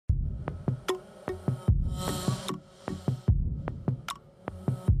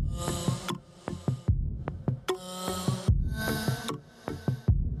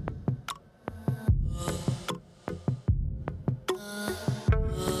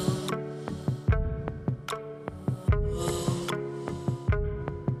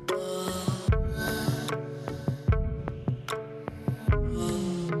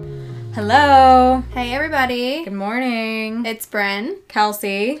Hello. Hey everybody. Good morning. It's Bryn.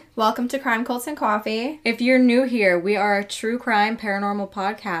 Kelsey. Welcome to Crime Cults and Coffee. If you're new here, we are a true crime paranormal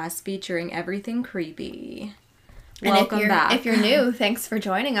podcast featuring everything creepy. And Welcome back. If you're new, thanks for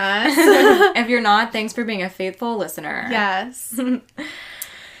joining us. If you're not, thanks for being a faithful listener. Yes. Do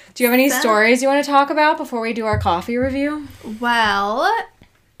you have any stories you want to talk about before we do our coffee review? Well,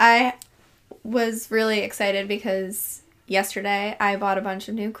 I was really excited because yesterday I bought a bunch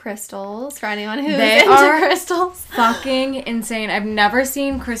of new crystals for anyone who's into crystals. Fucking insane. I've never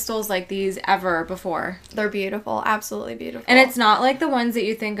seen crystals like these ever before. They're beautiful. Absolutely beautiful. And it's not like the ones that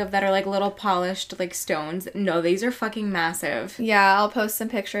you think of that are like little polished like stones. No, these are fucking massive. Yeah, I'll post some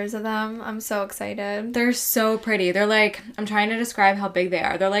pictures of them. I'm so excited. They're so pretty. They're like, I'm trying to describe how big they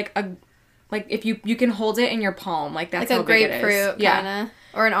are. They're like if you can hold it in your palm. Like that's like how big it is. Like a grapefruit kind of.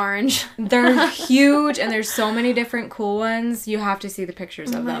 Or an orange. They're huge, and there's so many different cool ones. You have to see the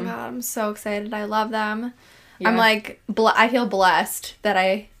pictures of them. Oh my god, I'm so excited. I love them. Yeah. I'm like, I feel blessed that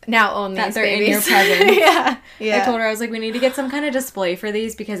I now own these they're babies. in your presence. Yeah. I told her, I was like, we need to get some kind of display for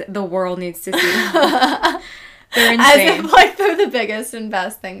these because the world needs to see them. They're insane. As if, like, they're the biggest and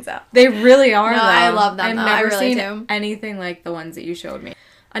best things out. They really are, No, though. I love them, I've though. never I really seen do. anything like the ones that you showed me.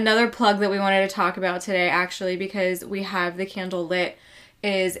 Another plug that we wanted to talk about today, actually, because we have the candle lit,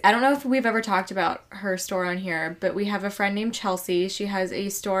 is, I don't know if we've ever talked about her store on here, but we have a friend named Chelsea. She has a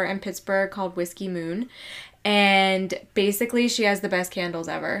store in Pittsburgh called Whiskey Moon, and basically she has the best candles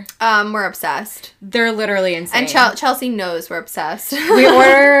ever. We're obsessed. They're literally insane. And Chelsea knows we're obsessed. We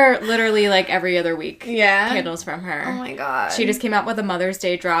order literally like every other week. Yeah. Candles from her. Oh my god. She just came out with a Mother's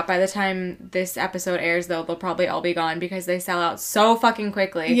Day drop. By the time this episode airs, though, they'll probably all be gone because they sell out so fucking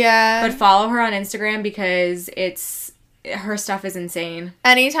quickly. Yeah. But follow her on Instagram because her stuff is insane.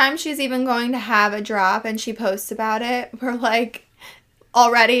 Anytime she's even going to have a drop and she posts about it, we're like,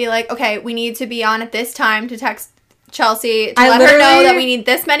 already like, okay, we need to be on at this time to text Chelsea to let her know that we need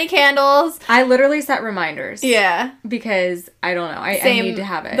this many candles. I literally set reminders. Yeah. Because, I don't know, I need to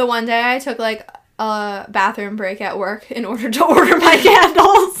have it. The one day I took like a bathroom break at work in order to order my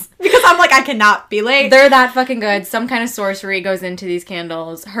candles. Because I'm like, I cannot be late. They're that fucking good. Some kind of sorcery goes into these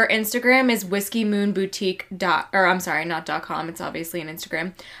candles. Her Instagram is whiskeymoonboutique.com. It's obviously an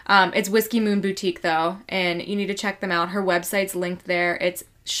Instagram. It's Whiskey Moon Boutique, though, and you need to check them out. Her website's linked there. It's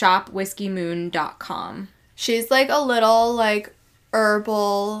shopwhiskeymoon.com. She's like a little, like,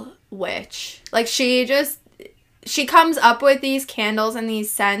 herbal witch. Like, she comes up with these candles and these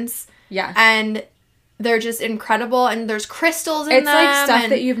scents. Yeah. And they're just incredible, and there's crystals in them. It's like stuff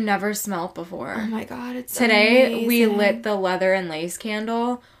that you've never smelled before. Oh my god, it's Today, amazing. we lit the leather and lace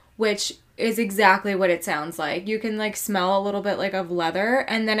candle, which is exactly what it sounds like. You can, like, smell a little bit, like, of leather,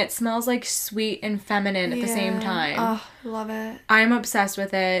 and then it smells, like, sweet and feminine at the same time. Oh, love it. I'm obsessed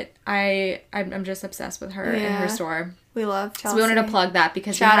with it. I'm just obsessed with her and her store. We love Chelsea. So we wanted to plug that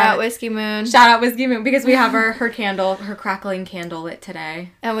because Shout out Whiskey Moon. Shout out Whiskey Moon because we have her candle, her crackling candle lit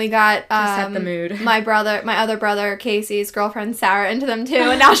today. And we got to set the mood. My other brother, Casey's girlfriend Sarah into them too,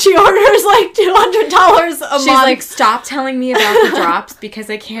 and now she orders like $200 a month. She's like, stop telling me about the drops because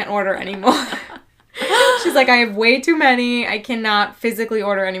I can't order anymore. She's like, I have way too many. I cannot physically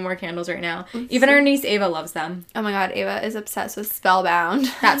order any more candles right now. Even our niece Ava loves them. Oh my god, Ava is obsessed with Spellbound.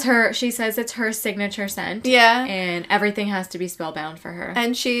 That's her. She says it's her signature scent. Yeah. And everything has to be Spellbound for her.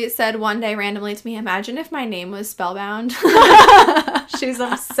 And she said one day randomly to me, imagine if my name was Spellbound. She's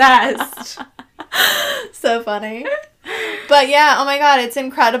obsessed. So funny. But yeah, oh my god, it's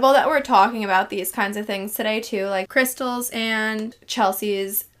incredible that we're talking about these kinds of things today too. Like crystals and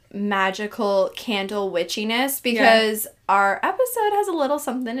Chelsea's magical candle witchiness, because our episode has a little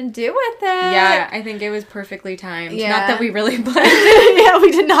something to do with it. Yeah, I think it was perfectly timed. Yeah. Not that we really planned it. Yeah,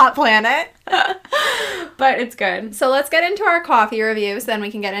 we did not plan it. But it's good. So let's get into our coffee review so then we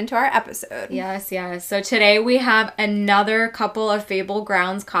can get into our episode. Yes. So today we have another couple of Fable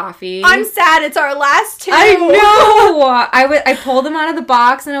Grounds coffees. I'm sad it's our last two. I know! I pulled them out of the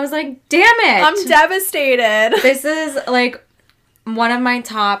box and I was like, damn it! I'm devastated. This is like one of my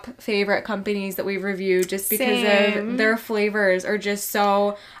top favorite companies that we've reviewed just because of their flavors are just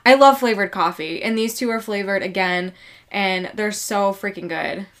so... I love flavored coffee, and these two are flavored again, and they're so freaking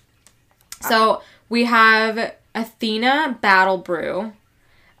good. So we have Athena Battle Brew,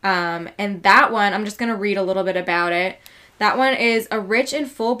 and that one, I'm just going to read a little bit about it. That one is a rich and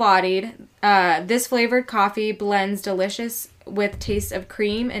full-bodied, this flavored coffee blends delicious with tastes of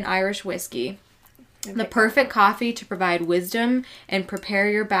cream and Irish whiskey. Okay. The perfect coffee to provide wisdom and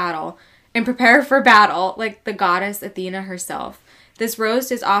prepare for battle, like the goddess Athena herself. This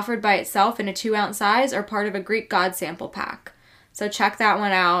roast is offered by itself in a 2-ounce size or part of a Greek god sample pack. So check that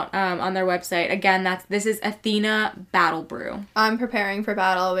one out on their website. Again, this is Athena Battle Brew. I'm preparing for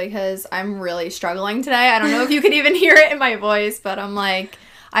battle because I'm really struggling today. I don't know if you can even hear it in my voice, but I'm like,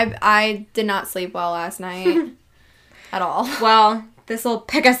 I did not sleep well last night at all. Well, this will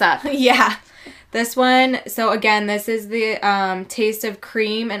pick us up. Yeah. This one, so again, this is the taste of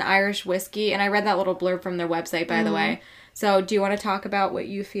cream and Irish whiskey, and I read that little blurb from their website, by the way. So do you want to talk about what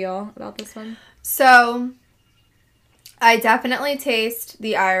you feel about this one? So I definitely taste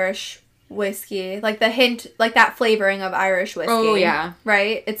the Irish whiskey, like the hint, like that flavoring of Irish whiskey. Oh yeah,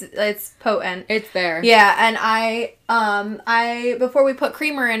 right. It's potent. It's there. Yeah, and I before we put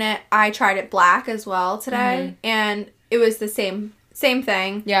creamer in it, I tried it black as well today, and it was the same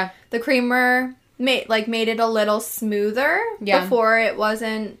thing. Yeah, the creamer made it a little smoother. Yeah. Before it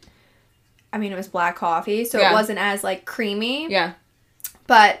wasn't. I mean, it was black coffee, so it wasn't as like creamy. Yeah,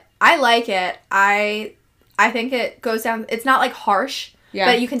 but I like it. I think it goes down. It's not like harsh,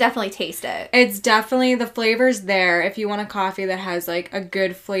 but you can definitely taste it. It's definitely, the flavor's there. If you want a coffee that has like a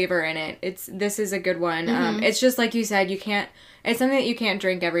good flavor in it, this is a good one. It's just like you said, it's something that you can't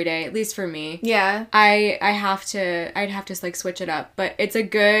drink every day, at least for me. Yeah. I'd have to like switch it up, but it's a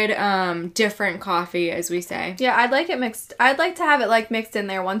good different coffee, as we say. Yeah, I'd like it mixed. I'd like to have it like mixed in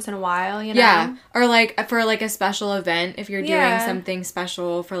there once in a while, you know. Yeah, or like for like a special event, if you're doing something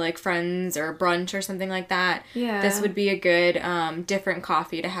special for like friends or brunch or something like that. Yeah. This would be a good different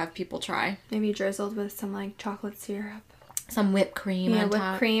coffee to have people try. Maybe drizzled with some like chocolate syrup. Some whipped cream on top.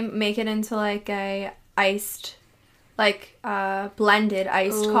 Yeah, whipped cream. Make it into like a iced, like blended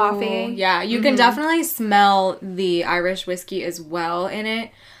iced coffee. Yeah, you can definitely smell the Irish whiskey as well in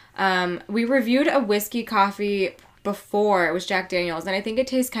it. We reviewed a whiskey coffee before. It was Jack Daniel's, and I think it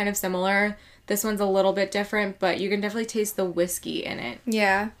tastes kind of similar. This one's a little bit different, but you can definitely taste the whiskey in it.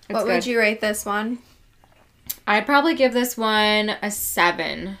 Yeah. What would you rate this one? I'd probably give this one a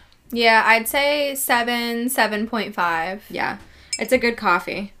 7. Yeah, I'd say 7.5. Yeah. It's a good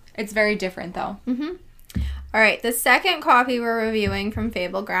coffee. It's very different, though. Mm-hmm. All right, the second coffee we're reviewing from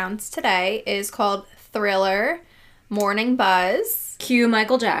Fable Grounds today is called Thriller Morning Buzz. Cue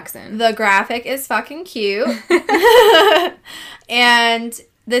Michael Jackson. The graphic is fucking cute. And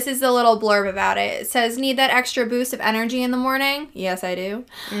this is the little blurb about it. It says, need that extra boost of energy in the morning? Yes, I do.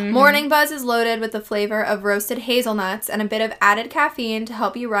 Mm-hmm. Morning Buzz is loaded with the flavor of roasted hazelnuts and a bit of added caffeine to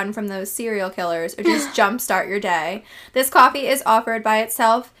help you run from those serial killers or just jumpstart your day. This coffee is offered by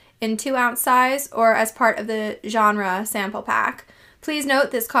itself in 2-ounce size or as part of the genre sample pack. Please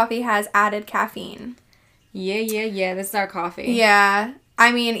note this coffee has added caffeine. Yeah. This is our coffee. Yeah.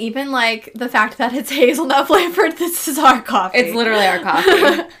 I mean, even, like, the fact that it's hazelnut flavored, this is our coffee. It's literally our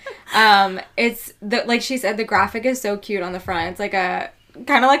coffee. Like she said, the graphic is so cute on the front. It's like kind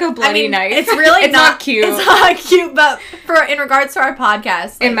of like a bloody knife. It's really it's not cute. It's not cute, but in regards to our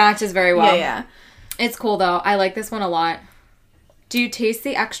podcast. Like, it matches very well. Yeah. It's cool, though. I like this one a lot. Do you taste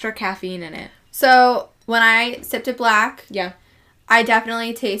the extra caffeine in it? So, when I sipped it black, yeah, I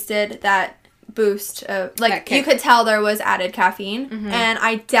definitely tasted that boost of, like, you could tell there was added caffeine, and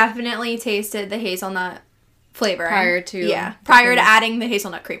I definitely tasted the hazelnut flavor. Prior to adding the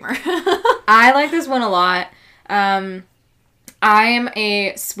hazelnut creamer. I like this one a lot. I am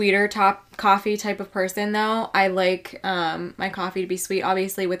a sweeter coffee type of person, though. I like my coffee to be sweet.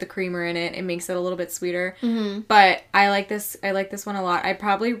 Obviously, with the creamer in it, it makes it a little bit sweeter. Mm-hmm. But I like this one a lot. I'd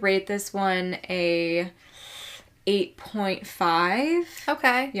probably rate this one a 8.5.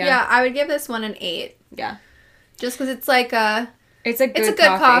 Okay. Yeah, I would give this one an 8. Yeah. Just because it's like it's a good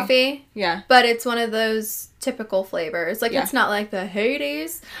coffee. Yeah. But it's one of those typical flavors. Like, it's not like the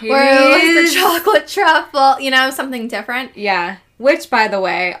Hades. Where it was the chocolate truffle, something different. Yeah. Which, by the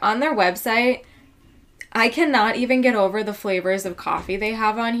way, on their website, I cannot even get over the flavors of coffee they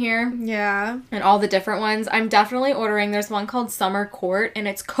have on here. Yeah. And all the different ones. I'm definitely ordering. There's one called Summer Court, and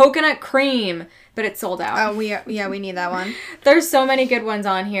it's coconut cream, but it's sold out. Oh, we need that one. There's so many good ones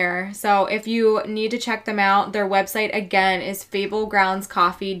on here. So if you need to check them out, their website, again, is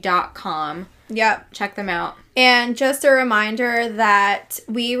fablegroundscoffee.com. Yep. Check them out. And just a reminder that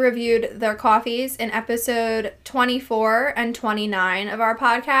we reviewed their coffees in episode 24 and 29 of our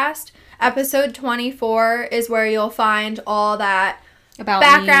podcast. Episode 24 is where you'll find all that about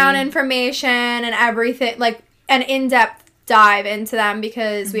background information and everything, like an in-depth dive into them,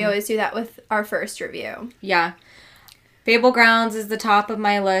 because we always do that with our first review. Yeah. Fable Grounds is the top of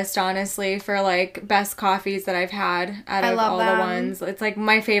my list, honestly, for, like, best coffees that I've had out of all the ones. It's, like,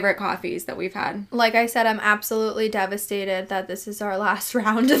 my favorite coffees that we've had. Like I said, I'm absolutely devastated that this is our last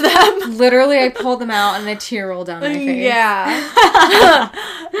round of them. Literally, I pulled them out and a tear rolled down my face. Yeah.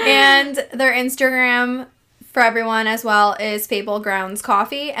 And their Instagram for everyone as well is Fable Grounds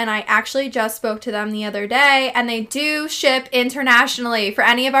Coffee, and I actually just spoke to them the other day, and they do ship internationally for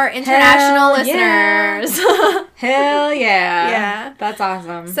any of our international listeners. Yeah. Hell yeah. Yeah. That's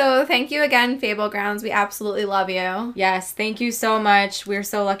awesome. So thank you again, Fable Grounds. We absolutely love you. Yes, thank you so much. We're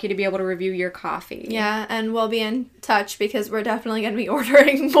so lucky to be able to review your coffee. Yeah, and we'll be in touch because we're definitely going to be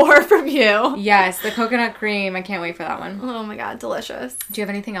ordering more from you. Yes, the coconut cream. I can't wait for that one. Oh my god, delicious. Do you have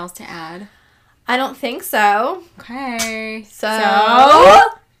anything else to add? I don't think so. Okay. So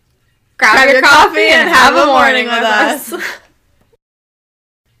grab your coffee and have a morning with us.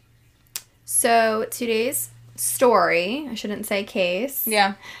 So today's story, I shouldn't say case,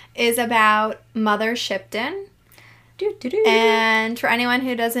 is about Mother Shipton. And for anyone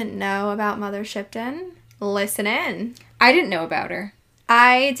who doesn't know about Mother Shipton, listen in. I didn't know about her.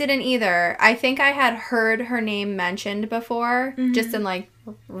 I didn't either. I think I had heard her name mentioned before, just in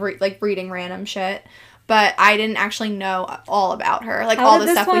reading random shit, but I didn't actually know all about her. Like all the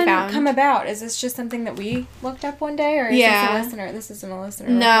stuff we found. How did this one come about? Is this just something that we looked up one day, or is this a listener? This isn't a listener.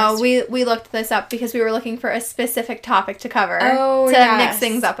 No, we looked this up because we were looking for a specific topic to cover mix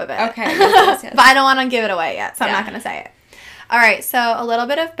things up a bit. Okay, yes. But I don't want to give it away yet, so I'm not going to say it. All right, so a little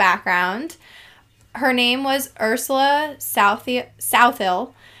bit of background. Her name was Ursula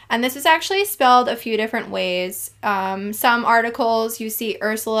Southill, and this is actually spelled a few different ways. Some articles you see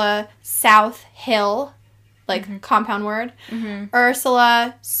Ursula Southill, like compound word.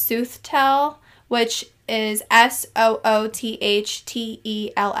 Ursula Soothtell, which is Soothtell,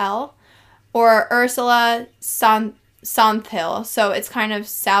 or Ursula Sonthill. So it's kind of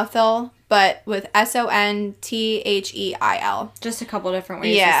Southill, but with Sontheel. Just a couple different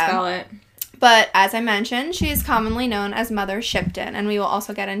ways to spell it. But as I mentioned, she is commonly known as Mother Shipton, and we will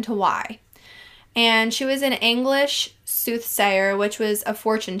also get into why. And she was an English soothsayer, which was a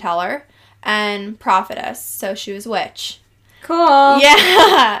fortune teller, and prophetess, so she was a witch. Cool.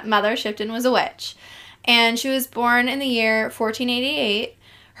 Yeah, Mother Shipton was a witch. And she was born in the year 1488.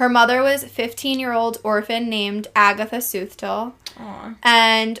 Her mother was a 15-year-old orphan named Agatha Soothtell. Aww.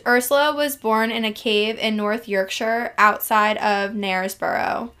 And Ursula was born in a cave in North Yorkshire outside of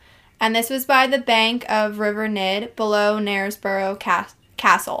Knaresborough. And this was by the bank of River Nid below Knaresborough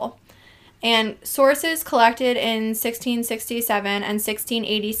Castle. And sources collected in 1667 and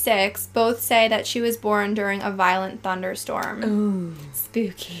 1686 both say that she was born during a violent thunderstorm. Ooh,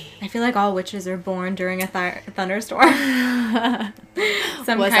 spooky. I feel like all witches are born during a thunderstorm. I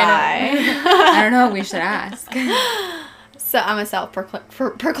don't know. We should ask. So I'm a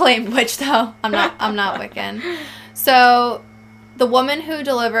self-proclaimed witch, though. I'm not Wiccan. So the woman who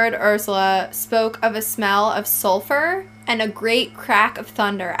delivered Ursula spoke of a smell of sulfur and a great crack of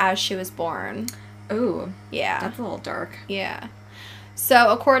thunder as she was born. Ooh. Yeah. That's a little dark. Yeah.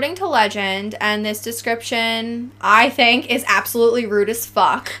 So according to legend, and this description, I think, is absolutely rude as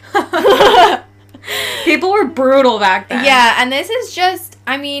fuck. People were brutal back then. Yeah, and this is just,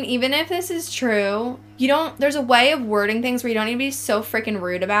 I mean, even if this is true, there's a way of wording things where you don't need to be so freaking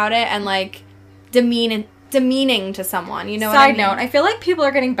rude about it and, like, demeaning to someone, you know what I mean? Side note, I feel like people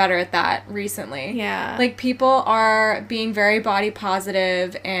are getting better at that recently. Yeah. Like, people are being very body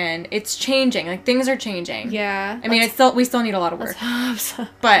positive, and it's changing. Like, things are changing. Yeah. I mean, we still need a lot of work.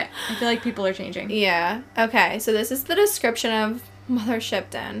 But I feel like people are changing. Yeah. Okay, so this is the description of Mother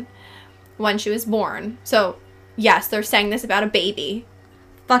Shipton when she was born. So, yes, they're saying this about a baby.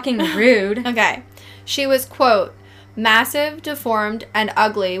 Fucking rude. Okay. She was, quote, massive, deformed, and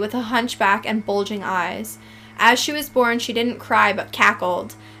ugly, with a hunchback and bulging eyes. As she was born, she didn't cry but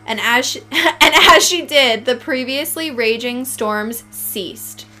cackled, and as she did, the previously raging storms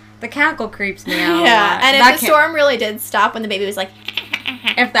ceased. The cackle creeps me out. Yeah, and if the storm really did stop when the baby was like...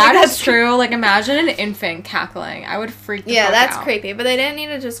 If that is true, like, imagine an infant cackling. I would freak the fuck out. Yeah, that's creepy, but they didn't need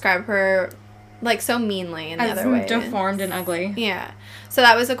to describe her, like, so meanly in the other way. Deformed and ugly. Yeah. So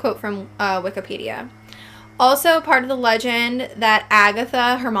that was a quote from Wikipedia. Also, part of the legend that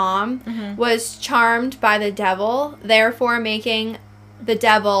Agatha, her mom, was charmed by the devil, therefore making the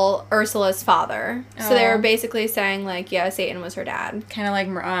devil Ursula's father. Oh. So they were basically saying, like, yeah, Satan was her dad. Kind of like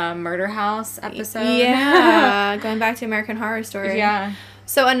Murder House episode. Yeah, going back to American Horror Story. Yeah.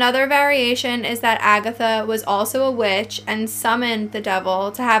 So another variation is that Agatha was also a witch and summoned the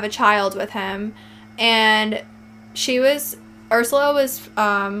devil to have a child with him. And Ursula was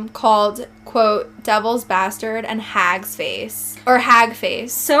called, quote, Devil's Bastard and Hag's Face. Or Hag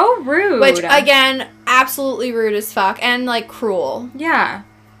Face. So rude. Which, again, absolutely rude as fuck. And, like, cruel. Yeah.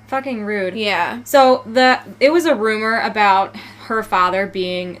 Fucking rude. Yeah. So, it was a rumor about her father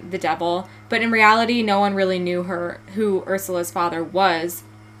being the devil. But in reality, no one really knew who Ursula's father was.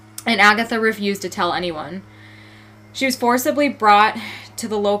 And Agatha refused to tell anyone. She was forcibly brought to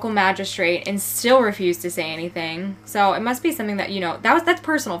the local magistrate and still refused to say anything. So it must be something that, that's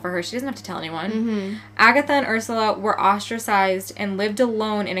personal for her. She doesn't have to tell anyone. Mm-hmm. Agatha and Ursula were ostracized and lived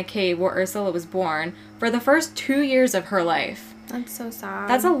alone in a cave where Ursula was born for the first 2 years of her life. That's so sad.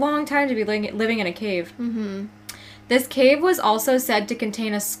 That's a long time to be living in a cave. Mm-hmm. This cave was also said to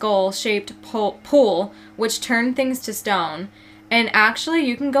contain a skull-shaped pool, which turned things to stone. And actually,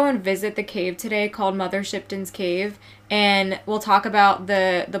 you can go and visit the cave today called Mother Shipton's Cave. And we'll talk about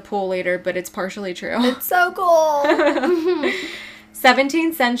the pool later, but it's partially true. It's so cool.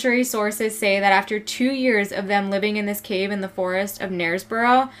 17th century sources say that after 2 years of them living in this cave in the forest of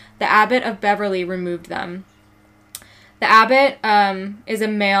Knaresborough, the abbot of Beverley removed them. The abbot is a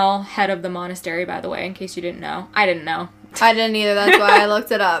male head of the monastery, by the way, in case you didn't know. I didn't know. I didn't either. That's why I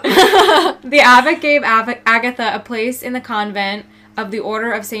looked it up. The abbot gave Agatha a place in the convent of the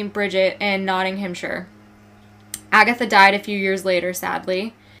Order of St. Bridget in Nottinghamshire. Agatha died a few years later,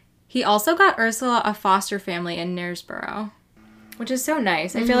 sadly. He also got Ursula a foster family in Knaresborough, which is so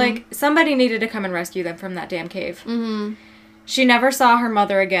nice. I feel like somebody needed to come and rescue them from that damn cave. Mm-hmm. She never saw her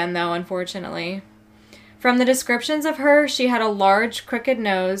mother again, though, unfortunately. From the descriptions of her, she had a large, crooked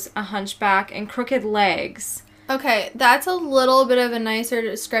nose, a hunchback, and crooked legs. Okay, that's a little bit of a nicer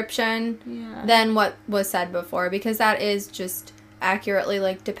description than what was said before, because that is just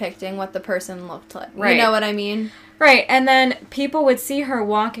accurately, depicting what the person looked like. Right. You know what I mean? Right, and then people would see her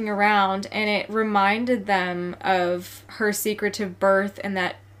walking around, and it reminded them of her secretive birth and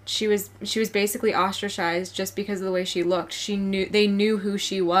that she was basically ostracized just because of the way she looked. They knew who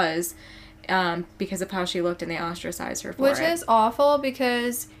she was because of how she looked, and they ostracized her for it. Which is awful,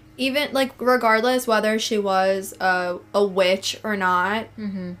 because even, regardless whether she was a witch or not,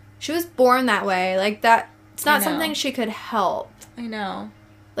 she was born that way. It's not something she could help. I know.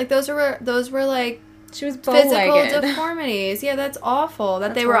 Those were she was physical deformities. Yeah, that's awful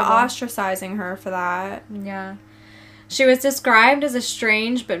that they were horrible. Ostracizing her for that. Yeah. She was described as a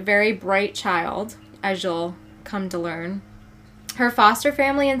strange but very bright child, as you'll come to learn. Her foster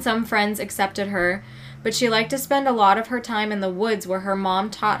family and some friends accepted her, but she liked to spend a lot of her time in the woods where her mom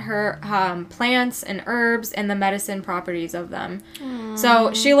taught her plants and herbs and the medicine properties of them. Aww.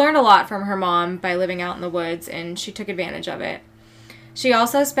 So she learned a lot from her mom by living out in the woods, and she took advantage of it. She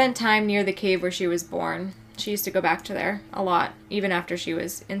also spent time near the cave where she was born. She used to go back to there a lot, even after she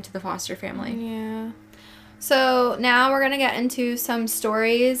was into the foster family. Yeah. So now we're going to get into some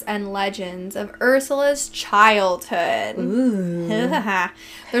stories and legends of Ursula's childhood. Ooh.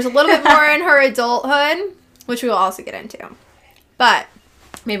 There's a little bit more in her adulthood, which we will also get into. But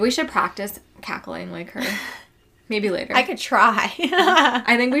maybe we should practice cackling like her. Maybe later. I could try.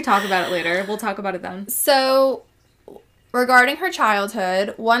 I think we talk about it later. We'll talk about it then. So, regarding her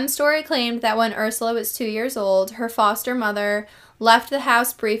childhood, one story claimed that when Ursula was 2 years old, her foster mother left the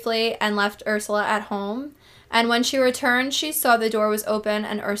house briefly and left Ursula at home. And when she returned, she saw the door was open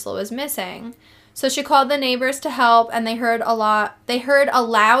and Ursula was missing. So she called the neighbors to help, and they heard a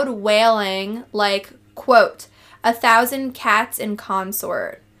loud wailing, quote, 1,000 cats in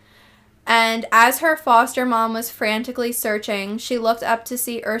consort. And as her foster mom was frantically searching, she looked up to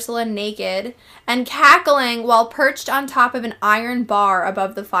see Ursula naked and cackling while perched on top of an iron bar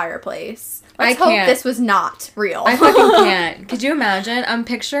above the fireplace. Let's hope this was not real. I fucking can't. Could you imagine? I'm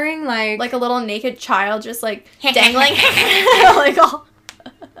picturing like a little naked child just dangling.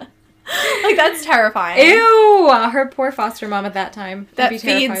 That's terrifying. Ew! Her poor foster mom at that time. That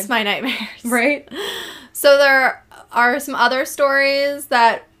feeds my nightmares. Right? So there are some other stories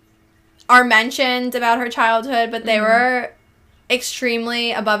that are mentioned about her childhood, but they were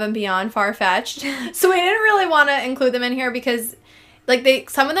extremely above and beyond far-fetched. So we didn't really want to include them in here because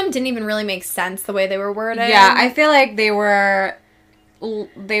some of them didn't even really make sense the way they were worded. Yeah, I feel like they were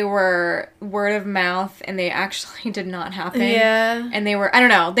word of mouth and they actually did not happen. Yeah. And they were, I don't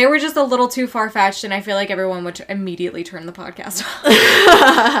know, they were just a little too far-fetched, and I feel like everyone would immediately turn the podcast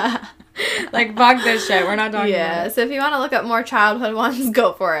off. Fuck this shit. We're not talking about it. So if you want to look up more childhood ones,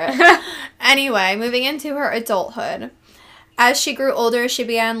 go for it. Anyway, moving into her adulthood. As she grew older, she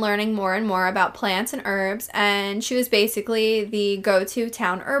began learning more and more about plants and herbs, and she was basically the go-to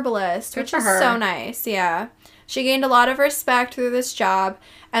town herbalist, which is so nice. Yeah. She gained a lot of respect through this job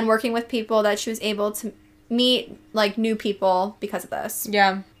and working with people that she was able to meet, new people because of this.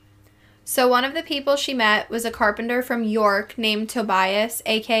 Yeah. So one of the people she met was a carpenter from York named Tobias,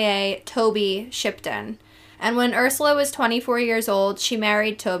 a.k.a. Toby Shipton. And when Ursula was 24 years old, she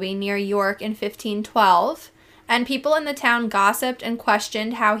married Toby near York in 1512. And people in the town gossiped and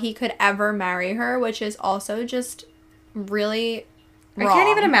questioned how he could ever marry her, which is also just really wrong. I can't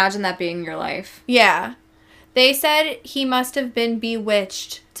even imagine that being your life. Yeah. They said he must have been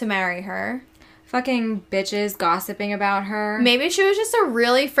bewitched to marry her. Fucking bitches gossiping about her. Maybe she was just a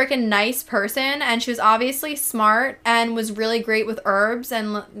really freaking nice person, and she was obviously smart and was really great with herbs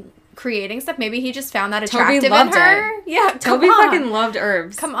and creating stuff. Maybe he just found that attractive in her. It. Yeah, Toby fucking loved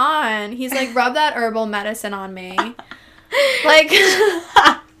herbs. Come on. He's like, rub that herbal medicine on me. Like...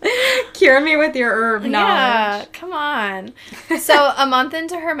 Cure me with your herb knowledge. Yeah, come on. So, a month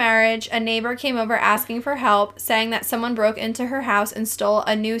into her marriage, a neighbor came over asking for help, saying that someone broke into her house and stole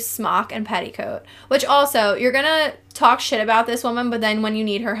a new smock and petticoat. Which also, you're gonna talk shit about this woman, but then when you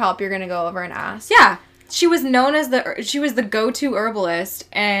need her help, you're gonna go over and ask. Yeah. She was known as she was the go-to herbalist,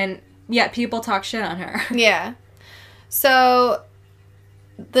 and yet people talk shit on her. Yeah. So...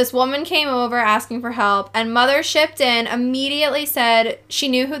 this woman came over asking for help, and Mother Shipton immediately said she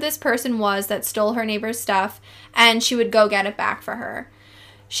knew who this person was that stole her neighbor's stuff, and she would go get it back for her.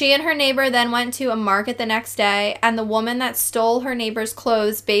 She and her neighbor then went to a market the next day, and the woman that stole her neighbor's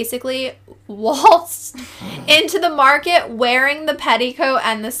clothes basically waltzed into the market wearing the petticoat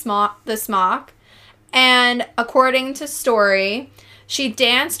and the smock. And according to story, she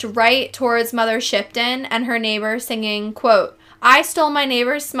danced right towards Mother Shipton and her neighbor singing, quote, "I stole my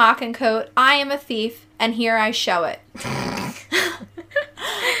neighbor's smock and coat. I am a thief, and here I show it."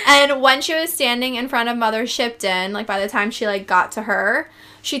 And when she was standing in front of Mother Shipton, like by the time she like got to her,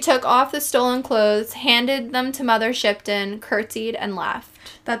 she took off the stolen clothes, handed them to Mother Shipton, curtsied, and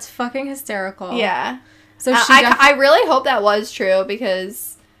left. That's fucking hysterical. Yeah. So I really hope that was true,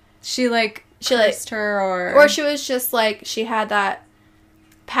 because she cursed her, or she was just like, she had that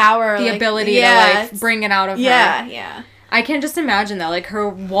power, the ability to like bring it out of her. Yeah. I can just imagine that, like, her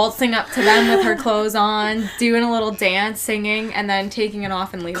waltzing up to them with her clothes on, doing a little dance, singing, and then taking it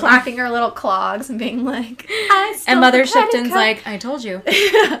off and leaving. Clacking her little clogs and being like, I stole and Mother the petticoat. Shipton's like, I told you.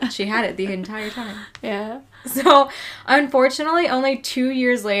 She had it the entire time. Yeah. So, unfortunately, only 2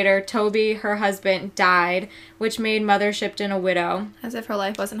 years later, Toby, her husband, died, which made Mother Shipton a widow. As if her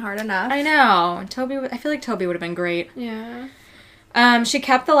life wasn't hard enough. I know. I feel like Toby would have been great. Yeah. She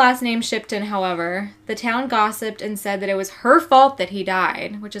kept the last name Shipton, however. The town gossiped and said that it was her fault that he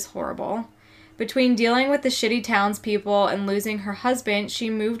died, which is horrible. Between dealing with the shitty townspeople and losing her husband, she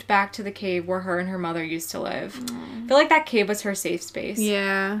moved back to the cave where her and her mother used to live. I feel like that cave was her safe space.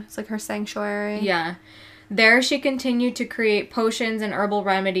 Yeah, it's like her sanctuary. Yeah. There she continued to create potions and herbal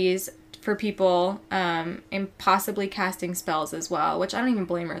remedies for people, and possibly casting spells as well, which I don't even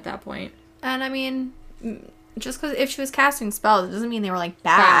blame her at that point. And I mean... just because if she was casting spells, it doesn't mean they were, like,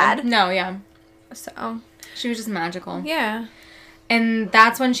 bad. No, yeah. So. She was just magical. Yeah. And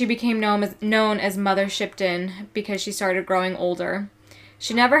that's when she became known as Mother Shipton, because she started growing older.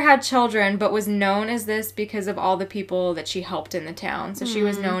 She never had children, but was known as this because of all the people that she helped in the town. So she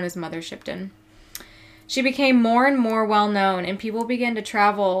was known as Mother Shipton. She became more and more well-known, and people began to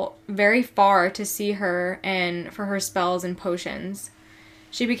travel very far to see her and for her spells and potions.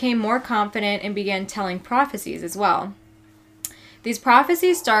 She became more confident and began telling prophecies as well. These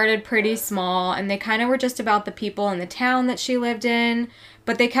prophecies started pretty small, and they kind of were just about the people in the town that she lived in,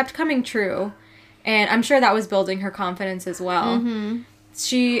 but they kept coming true, and I'm sure that was building her confidence as well. Mm-hmm.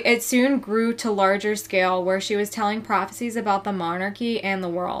 It soon grew to larger scale, where she was telling prophecies about the monarchy and the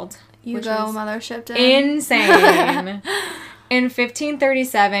world. You go, Mother Shipton. Insane. In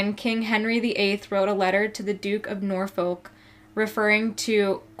 1537, King Henry VIII wrote a letter to the Duke of Norfolk, referring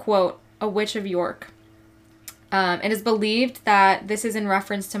to, quote, a witch of York. It is believed that this is in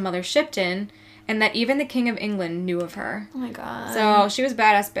reference to Mother Shipton, and that even the King of England knew of her. Oh my god. So, she was a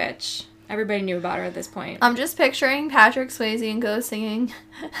badass bitch. Everybody knew about her at this point. I'm just picturing Patrick Swayze and Ghost singing,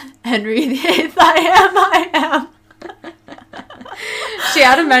 Henry VIII, I am. She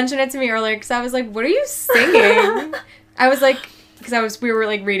had to mention it to me earlier, because I was like, what are you singing? I was like, because we were,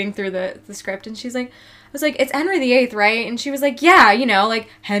 like, reading through the script, and she's like, I was like, it's Henry VIII, right? And she was like, yeah, you know, like,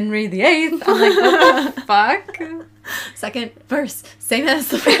 Henry VIII. I'm like, what the fuck? Second verse, same as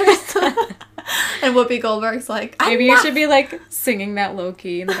the first. And Whoopi Goldberg's like, maybe you should be, like, singing that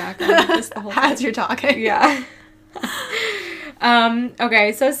low-key in the background. Just the whole as time. you're talking. Yeah.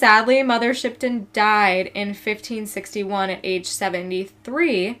 Okay, so sadly, Mother Shipton died in 1561 at age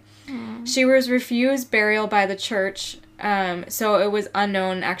 73. She was refused burial by the church, so it was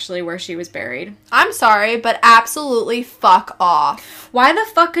unknown actually where she was buried. I'm sorry, but absolutely fuck off. Why the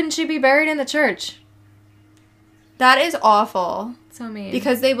fuck couldn't she be buried in the church? That is awful. So mean.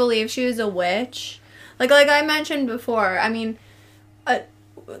 Because they believe she was a witch. Like I mentioned before, I mean,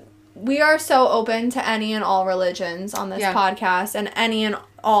 we are so open to any and all religions on this podcast, and any and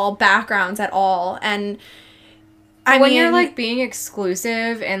all backgrounds at all. And when you're, like, being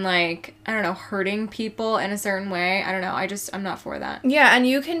exclusive and, like, I don't know, hurting people in a certain way, I don't know, I'm not for that. Yeah, and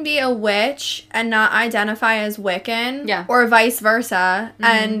you can be a witch and not identify as Wiccan. Yeah. Or vice versa. Mm-hmm.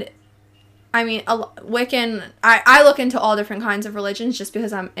 And, I mean, Wiccan, I look into all different kinds of religions just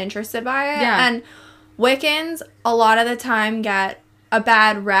because I'm interested by it. Yeah. And Wiccans, a lot of the time, get a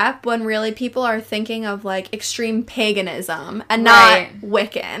bad rep when really people are thinking of, like, extreme paganism and not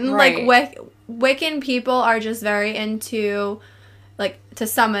Wiccan. Right. Like, Wiccan people are just very into, like, to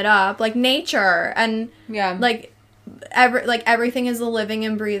sum it up, like, nature and, like, everything is a living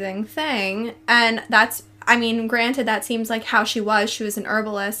and breathing thing. And that's, I mean, granted, that seems like how she was. She was an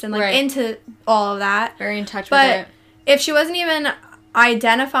herbalist and, like, into all of that. Very in touch with it. But if she wasn't even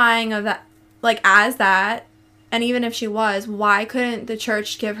identifying of that, like, as that, and even if she was, why couldn't the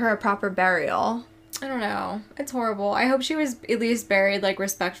church give her a proper burial? I don't know. It's horrible. I hope she was at least buried, like,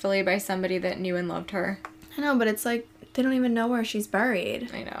 respectfully by somebody that knew and loved her. I know, but it's like, they don't even know where she's buried.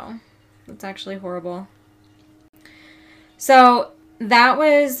 I know. It's actually horrible. So, that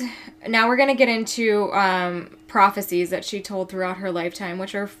was... Now we're gonna get into prophecies that she told throughout her lifetime,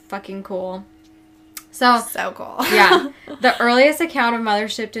 which are fucking cool. So cool. Yeah. The earliest account of Mother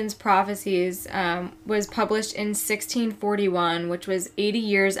Shipton's prophecies was published in 1641, which was 80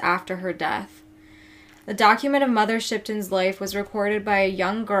 years after her death. The document of Mother Shipton's life was recorded by a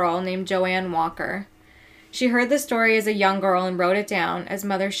young girl named Joanne Walker. She heard the story as a young girl and wrote it down as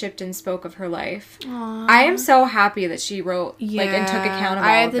Mother Shipton spoke of her life. Aww. I am so happy that she wrote and took account of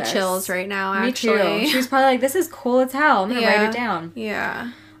all of this. I have the chills right now, actually. Me too. She was probably like, this is cool as hell. I'm going to write it down.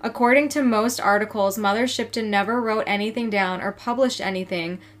 Yeah. According to most articles, Mother Shipton never wrote anything down or published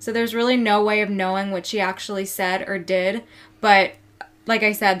anything, so there's really no way of knowing what she actually said or did, but like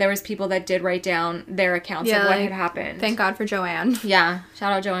I said, there was people that did write down their accounts of what had happened. Thank God for Joanne. Yeah.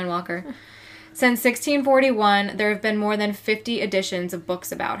 Shout out Joanne Walker. Since 1641, there have been more than 50 editions of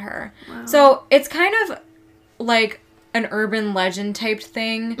books about her. Wow. So it's kind of like an urban legend type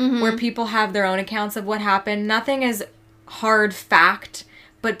thing where people have their own accounts of what happened. Nothing is hard fact,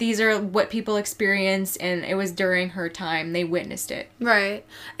 but these are what people experienced, and it was during her time. They witnessed it. Right.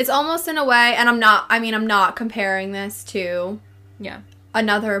 It's almost in a way, and I'm not comparing this to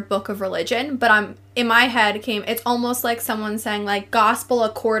another book of religion, but in my head it's almost like someone saying, like, gospel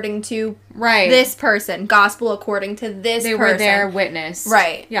according to this person, gospel according to this person. They were there, witness.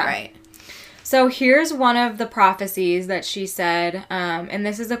 Right. Yeah. Right. So here's one of the prophecies that she said, and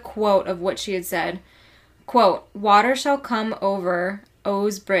this is a quote of what she had said. Quote, "Water shall come over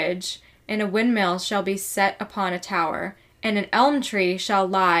Ouse Bridge, and a windmill shall be set upon a tower, and an elm tree shall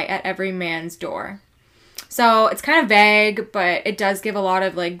lie at every man's door." So it's kind of vague, but it does give a lot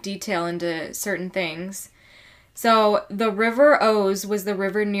of, like, detail into certain things. So the River Ouse was the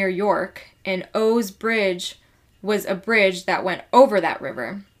river near York, and Ouse Bridge was a bridge that went over that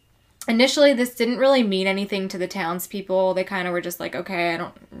river. Initially, this didn't really mean anything to the townspeople. They kind of were just like, okay, I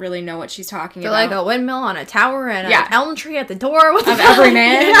don't really know what she's talking about. Like a windmill on a tower and an elm tree at the door of every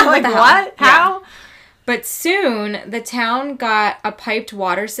man. Yeah, like, what? How? Yeah. But soon, the town got a piped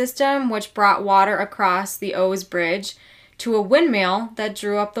water system, which brought water across the Ouse Bridge to a windmill that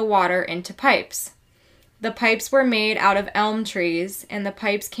drew up the water into pipes. The pipes were made out of elm trees, and the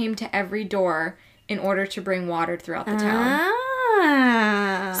pipes came to every door in order to bring water throughout the town.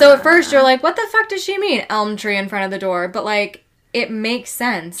 So at first, you're like, what the fuck does she mean? Elm tree in front of the door. But, like, it makes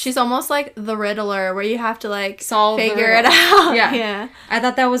sense. She's almost like the Riddler, where you have to, like, figure it out. Yeah. I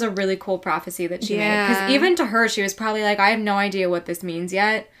thought that was a really cool prophecy that she made. Because even to her, she was probably like, I have no idea what this means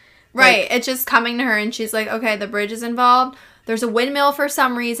yet. Right. Like, it's just coming to her, and she's like, okay, the bridge is involved. There's a windmill for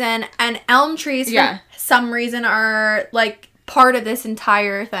some reason, and elm trees for some reason are, like, part of this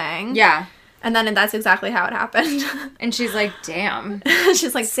entire thing. Yeah. And then that's exactly how it happened. And she's like, damn.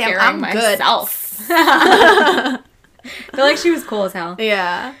 She's like, Sam, I'm myself. Good. I feel like she was cool as hell.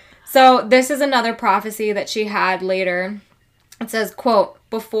 Yeah. So this is another prophecy that she had later. It says, quote,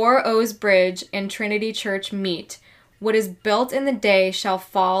 "Before Ouse Bridge and Trinity Church meet, what is built in the day shall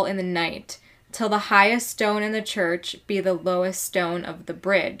fall in the night, till the highest stone in the church be the lowest stone of the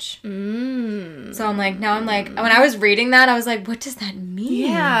bridge." So I'm like, when I was reading that, I was like, what does that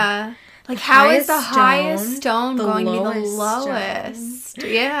mean? Yeah. Like, how is the highest stone going to be the lowest?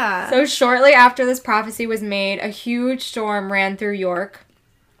 Yeah. So shortly after this prophecy was made, a huge storm ran through York.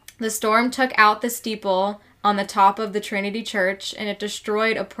 The storm took out the steeple on the top of the Trinity Church, and it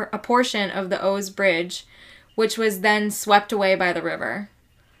destroyed a portion of the Ouse Bridge, which was then swept away by the river.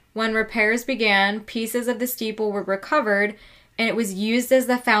 When repairs began, pieces of the steeple were recovered, and it was used as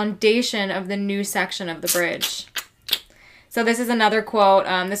the foundation of the new section of the bridge. So this is another quote.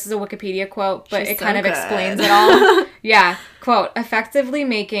 This is a Wikipedia quote, but it kind of good. explains it all. Yeah. Quote, effectively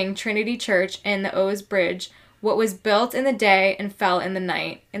making Trinity Church in the Ouse Bridge what was built in the day and fell in the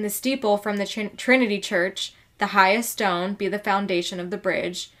night. In the steeple from the Trinity Church, the highest stone be the foundation of the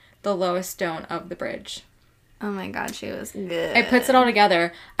bridge, the lowest stone of the bridge. Oh my God, she was good. It puts it all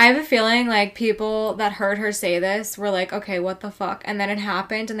together. I have a feeling like people that heard her say this were like, okay, what the fuck? And then it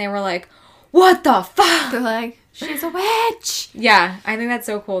happened and they were like, what the fuck? They're like, she's a witch. Yeah, I think that's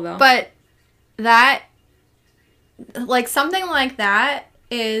so cool though. But that, like, something like that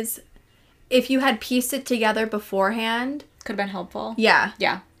is, if you had pieced it together beforehand. Could have been helpful. Yeah.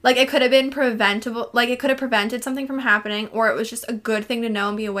 Yeah. Like, it could have been preventable. Like, it could have prevented something from happening, or it was just a good thing to know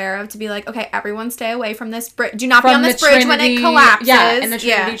and be aware of, to be like, okay, everyone stay away from this bridge. Do not be on this bridge when it collapses. Yeah, in the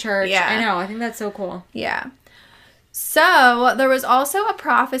Trinity Church. Yeah. I know. I think that's so cool. Yeah. So, there was also a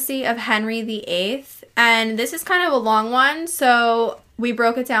prophecy of Henry VIII, and this is kind of a long one, so we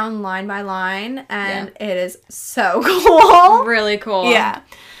broke it down line by line, and it is so cool. Really cool. Yeah.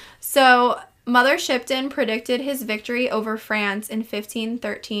 So, Mother Shipton predicted his victory over France in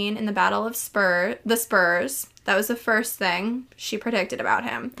 1513 in the Battle of the Spurs. That was the first thing she predicted about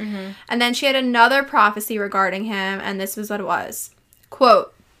him. Mm-hmm. And then she had another prophecy regarding him, and this was what it was.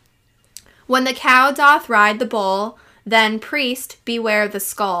 Quote, when the cow doth ride the bull, then, priest, beware the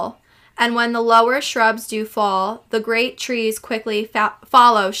skull. And when the lower shrubs do fall, the great trees quickly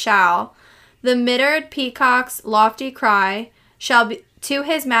follow shall. The mitred peacock's lofty cry shall be, to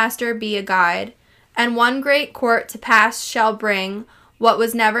his master be a guide, and one great court to pass shall bring what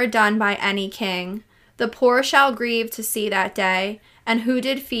was never done by any king. The poor shall grieve to see that day, and who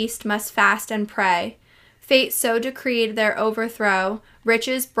did feast must fast and pray. Fate so decreed their overthrow,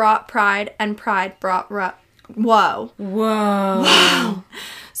 riches brought pride, and pride brought woe. Whoa. Wow.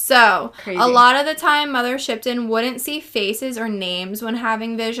 So, Crazy. A lot of the time, Mother Shipton wouldn't see faces or names when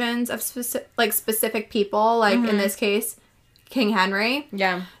having visions of specific people, like in this case, King Henry.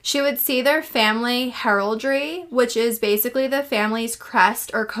 Yeah. She would see their family heraldry, which is basically the family's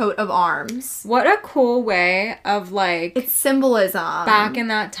crest or coat of arms. What a cool way of, like... It's symbolism. Back in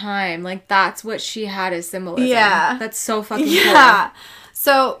that time. Like, that's what she had as symbolism. Yeah. That's so fucking cool. Yeah.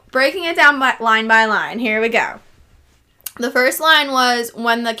 So, breaking it down line by line, here we go. The first line was,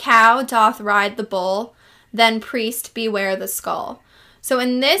 when the cow doth ride the bull, then priest beware the skull. So,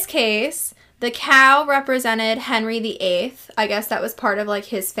 in this case... The cow represented Henry VIII. I guess that was part of, like,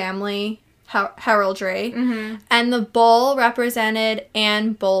 his family heraldry. Mm-hmm. And the bull represented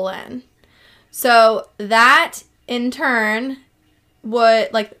Anne Boleyn. So that, in turn,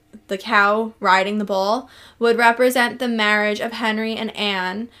 would, like, the cow riding the bull, would represent the marriage of Henry and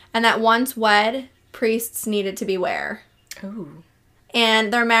Anne. And that once wed, priests needed to beware. Ooh.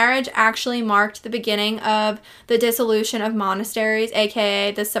 And their marriage actually marked the beginning of the dissolution of monasteries,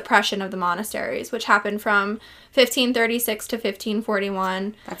 aka the suppression of the monasteries, which happened from 1536 to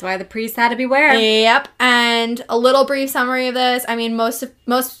 1541. That's why the priests had to beware. Yep. And a little brief summary of this. I mean, most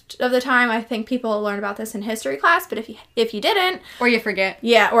of the time, I think people learn about this in history class, but if you didn't... Or you forget.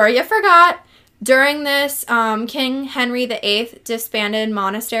 Yeah, or you forgot. During this, King Henry VIII disbanded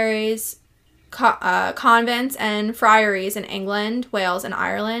monasteries, convents and friaries in England, Wales, and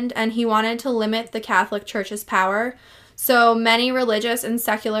Ireland, and he wanted to limit the Catholic Church's power. So many religious and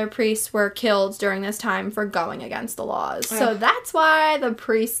secular priests were killed during this time for going against the laws. Ugh. So that's why the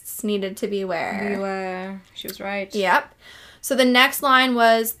priests needed to beware. She was right. Yep. So the next line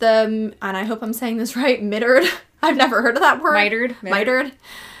was and I hope I'm saying this right, mitred. I've never heard of that word. Mitred.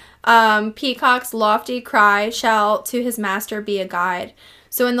 Peacock's lofty cry shall to his master be a guide.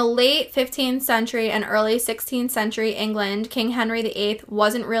 So in the late 15th century and early 16th century England, King Henry VIII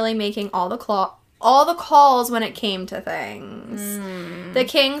wasn't really making all the calls when it came to things. The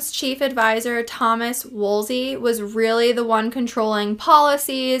king's chief advisor, Thomas Wolsey, was really the one controlling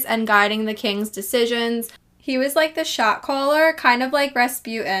policies and guiding the king's decisions. He was like the shot caller, kind of like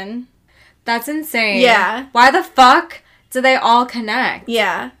Rasputin. That's insane. Yeah. Why the fuck do they all connect?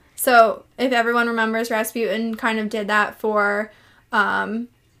 Yeah. So if everyone remembers, Rasputin kind of did that for...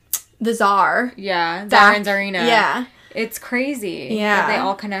 the Tsar. Yeah, Tsar and Tsarina. Yeah. It's crazy that they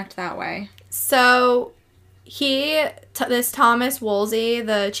all connect that way. So, this Thomas Wolsey,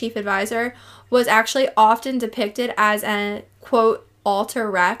 the chief advisor, was actually often depicted as a, quote,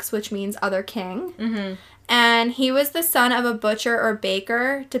 alter rex, which means other king. Mm-hmm. And he was the son of a butcher or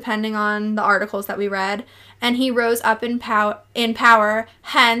baker, depending on the articles that we read. And he rose up in power,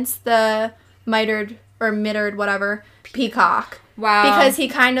 hence the mitred or Middard, whatever, Peacock. Wow. Because he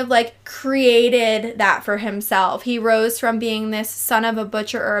kind of, like, created that for himself. He rose from being this son of a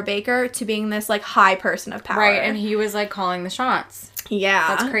butcher or a baker to being this, like, high person of power. Right, and he was, like, calling the shots. Yeah.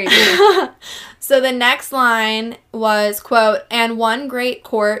 That's crazy. So the next line was, quote, "And one great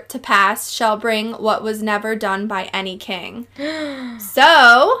court to pass shall bring what was never done by any king."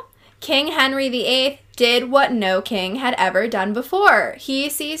 So, King Henry VIII did what no king had ever done before. He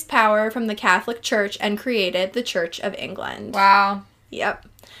seized power from the Catholic Church and created the Church of England. Wow. Yep.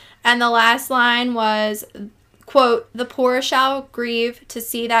 And the last line was, quote, "The poor shall grieve to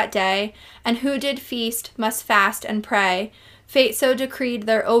see that day, and who did feast must fast and pray. Fate so decreed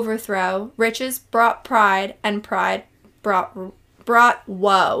their overthrow. Riches brought pride, and pride brought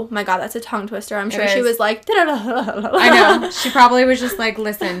woe." My God, that's a tongue twister. I'm sure she was like, I know. She probably was just like,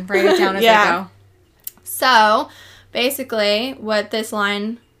 listen, write it down as I go. So, basically, what this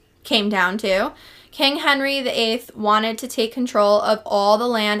line came down to, King Henry VIII wanted to take control of all the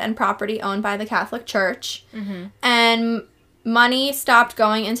land and property owned by the Catholic Church. Mm-hmm. And money stopped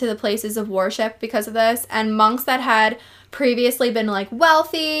going into the places of worship because of this. And monks that had previously been, like,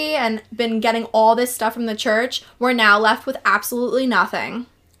 wealthy and been getting all this stuff from the church were now left with absolutely nothing.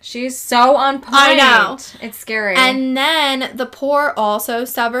 She's so on point. I know. It's scary. And then the poor also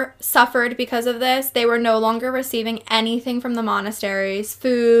suffered because of this. They were no longer receiving anything from the monasteries,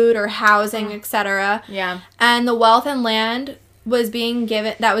 food or housing, etc. Yeah. And the wealth and land was being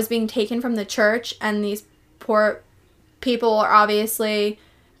taken from the church, and these poor people are obviously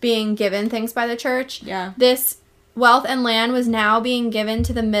being given things by the church. Yeah. This wealth and land was now being given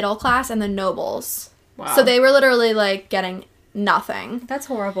to the middle class and the nobles. Wow. So they were literally, like, getting nothing. That's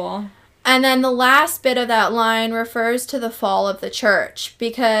horrible. And then the last bit of that line refers to the fall of the church,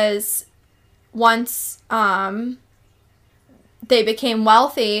 because once they became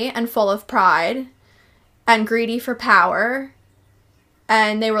wealthy and full of pride and greedy for power,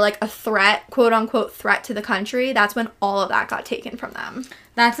 and they were like a threat, quote unquote threat to the country, that's when all of that got taken from them.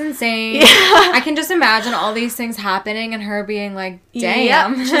 That's insane. Yeah. I can just imagine all these things happening and her being like,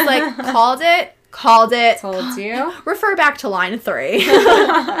 damn. Yep. She's like, called it. Told you. Refer back to line 3.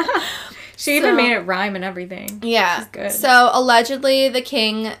 She even made it rhyme and everything. Yeah. She's good. So, allegedly, the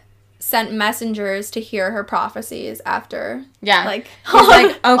king sent messengers to hear her prophecies after. Yeah. Like, he's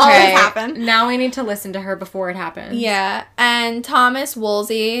like, all this okay, happened. now we need to listen to her before it happens. Yeah. And Thomas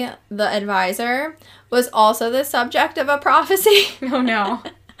Wolsey, the advisor, was also the subject of a prophecy. Oh, no.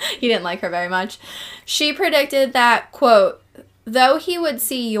 He didn't like her very much. She predicted that, quote, "Though he would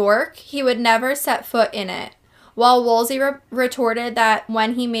see York, he would never set foot in it." While Wolsey retorted that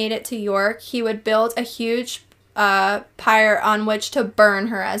when he made it to York, he would build a huge pyre on which to burn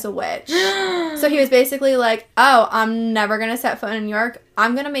her as a witch. So he was basically like, oh, I'm never going to set foot in York.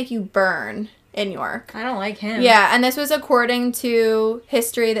 I'm going to make you burn in York. I don't like him. Yeah, and this was according to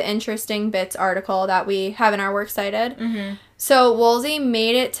History, the Interesting Bits article that we have in our works cited. Mm-hmm. So Wolsey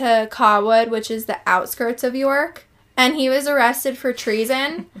made it to Cawood, which is the outskirts of York, and he was arrested for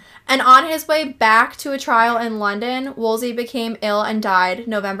treason. And on his way back to a trial in London, Wolsey became ill and died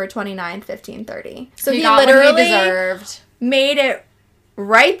November 29th, 1530. So he literally made it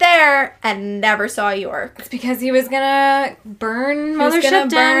right there and never saw York. It's because he was gonna burn Mother Shipton. He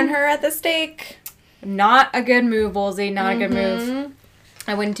was gonna burn her at the stake. Not a good move, Wolsey. Not a good move.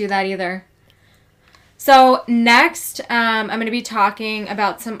 I wouldn't do that either. So next, I'm going to be talking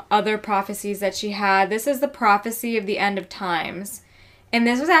about some other prophecies that she had. This is the prophecy of the end of times. And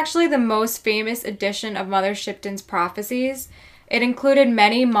this was actually the most famous edition of Mother Shipton's prophecies. It included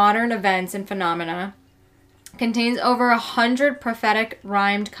many modern events and phenomena. Contains over 100 prophetic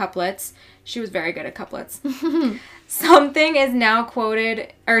rhymed couplets. She was very good at couplets. Something is now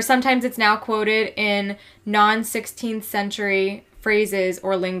quoted, or sometimes it's now quoted in non-16th century phrases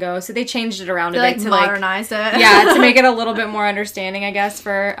or lingo. So they changed it around a bit to modernized it. Yeah, to make it a little bit more understanding, I guess,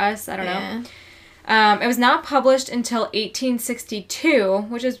 for us. I don't know. It was not published until 1862,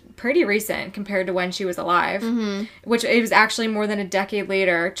 which is pretty recent compared to when she was alive. Mm-hmm. Which it was actually more than a decade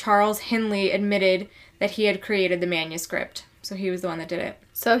later. Charles Hindley admitted that he had created the manuscript. So he was the one that did it.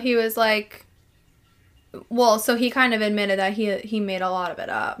 So he was like... Well, so he kind of admitted that he made a lot of it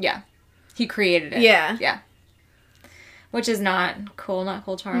up. Yeah. He created it. Yeah. Yeah. Which is not cool,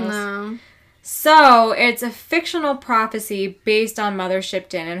 Charles. No. So, it's a fictional prophecy based on Mother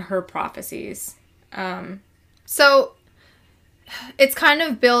Shipton and her prophecies. So, it's kind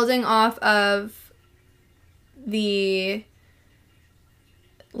of building off of the,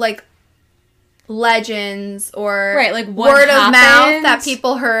 like, legends or word of mouth that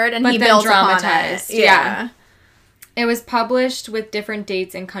people heard, and he built dramatized upon it. Yeah. It was published with different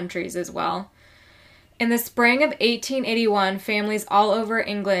dates and countries as well. In the spring of 1881, families all over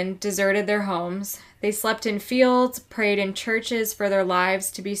England deserted their homes. They slept in fields, prayed in churches for their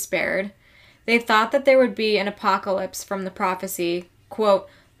lives to be spared. They thought that there would be an apocalypse from the prophecy, quote,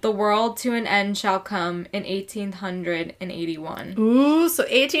 "The world to an end shall come in 1881. Ooh, so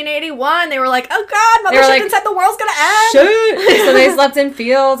 1881, they were like, oh God, Mother Shipton said the world's gonna end. Shoot! So they slept in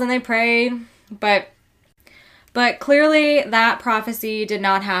fields and they prayed, but clearly that prophecy did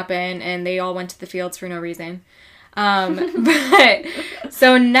not happen, and they all went to the fields for no reason. But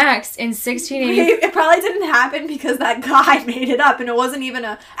so next in 1680, it probably didn't happen because that guy made it up, and it wasn't even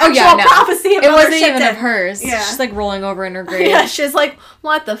a actual prophecy of Mother Shipton. It wasn't even of hers. Yeah. She's like rolling over in her grave. Yeah, she's like,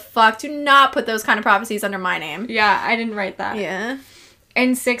 what the fuck? Do not put those kind of prophecies under my name. Yeah, I didn't write that. Yeah.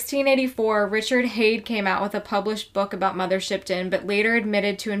 In 1684, Richard Haid came out with a published book about Mother Shipton, but later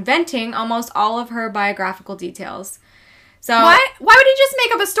admitted to inventing almost all of her biographical details. So why would he just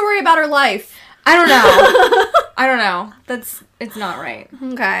make up a story about her life? I don't know. I don't know. It's not right.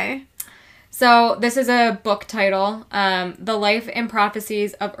 Okay. So this is a book title, The Life and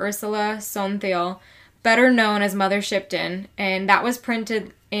Prophecies of Ursula Sonthiel, better known as Mother Shipton, and that was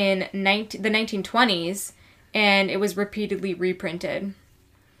printed in the 1920s, and it was repeatedly reprinted.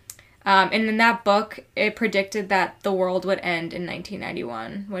 And in that book, it predicted that the world would end in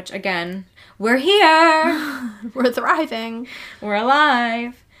 1991, which, again, we're here. We're thriving. We're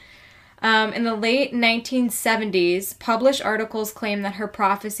alive. In the late 1970s, published articles claimed that her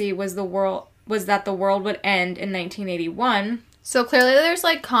prophecy was that the world would end in 1981. So clearly there's,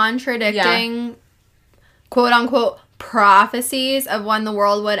 like, contradicting, quote-unquote, prophecies of when the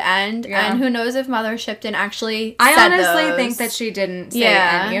world would end, and who knows if Mother Shipton actually said I honestly those. think that she didn't say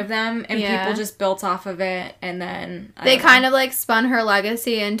any of them, and people just built off of it, and then they kind of like spun her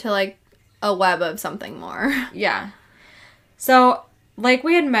legacy into like a web of something more. Yeah. So, like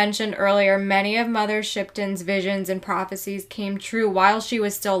we had mentioned earlier, many of Mother Shipton's visions and prophecies came true while she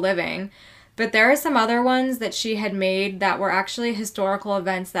was still living, but there are some other ones that she had made that were actually historical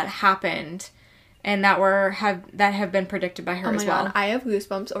events that happened, and that have been predicted by her as well. Oh my God, I have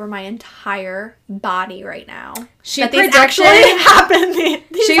goosebumps over my entire body right now. She predicted actually happened.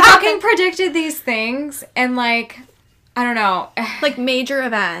 She fucking predicted these things, and like, I don't know, like major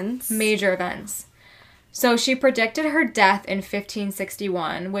events. Major events. So she predicted her death in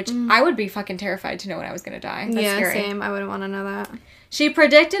 1561, which I would be fucking terrified to know when I was gonna die. That's scary. Same. I wouldn't want to know that. She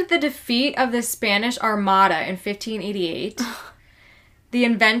predicted the defeat of the Spanish Armada in 1588. The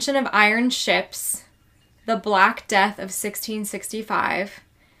invention of iron ships, the Black Death of 1665,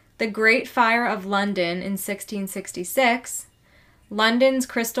 the Great Fire of London in 1666, London's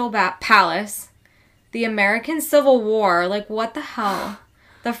Crystal Palace, the American Civil War, like what the hell,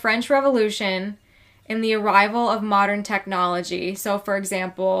 the French Revolution, and the arrival of modern technology. So, for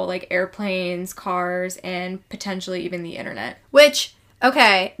example, like airplanes, cars, and potentially even the internet. Which,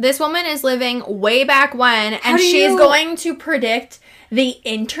 okay, this woman is living way back when, and she's going to predict the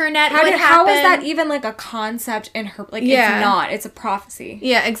internet would happen. How is that even, like, a concept in her... Like, it's not. It's a prophecy.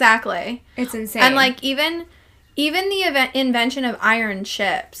 Yeah, exactly. It's insane. And, like, even the invention of iron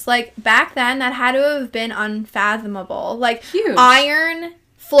ships, like, back then, that had to have been unfathomable. Like, huge. Iron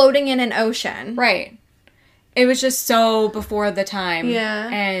floating in an ocean. Right. It was just so before the time. Yeah.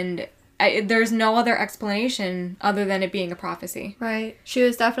 And... there's no other explanation other than it being a prophecy. Right. She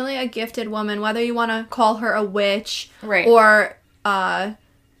was definitely a gifted woman, whether you want to call her a witch. Right. Or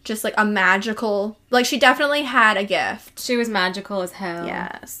just like a magical... Like, she definitely had a gift. She was magical as hell.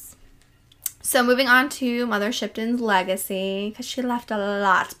 Yes. So moving on to Mother Shipton's legacy, because she left a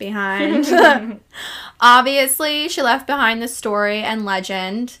lot behind. Obviously, she left behind the story and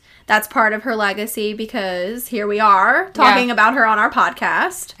legend. That's part of her legacy because here we are talking about her on our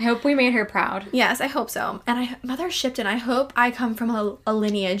podcast. I hope we made her proud. Yes, I hope so. And Mother Shipton, I hope I come from a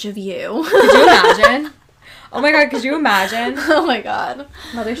lineage of you. Could you imagine? Oh my God, could you imagine? Oh my God.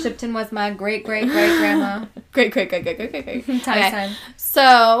 Mother Shipton was my great-great-great-grandma. Great. Okay.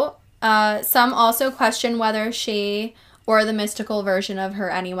 So, some also question whether she, or the mystical version of her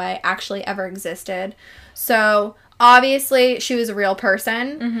anyway, actually ever existed. So... Obviously, she was a real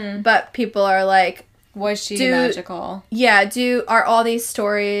person, but people are like... Was she magical? Yeah, are all these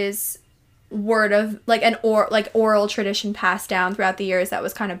stories word of... Like, oral tradition passed down throughout the years that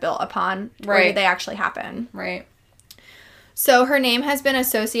was kind of built upon? Right. Or did they actually happen? Right. So, her name has been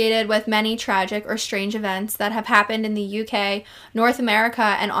associated with many tragic or strange events that have happened in the UK, North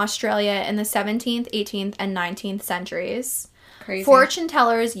America, and Australia in the 17th, 18th, and 19th centuries. Crazy. Fortune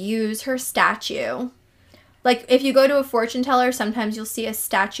tellers use her statue... Like, if you go to a fortune teller, sometimes you'll see a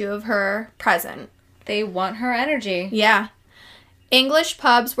statue of her present. They want her energy. Yeah. English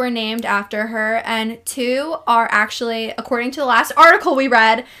pubs were named after her, and 2 are actually, according to the last article we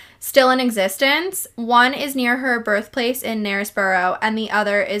read, still in existence. 1 is near her birthplace in Knaresborough, and the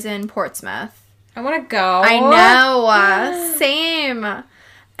other is in Portsmouth. I want to go. I know. Same.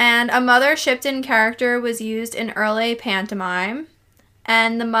 And a Mother Shipton character was used in early pantomime,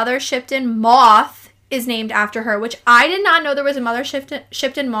 and the Mother Shipton moth is named after her, which I did not know there was a Mother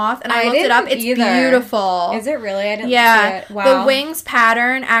Shipton moth, and I looked it up. It's beautiful. Is it really? I didn't see it. Wow. The wings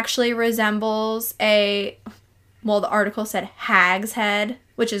pattern actually resembles the article said hag's head,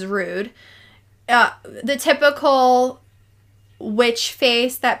 which is rude. The typical witch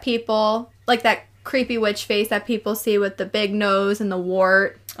face that people, like that creepy witch face that people see with the big nose and the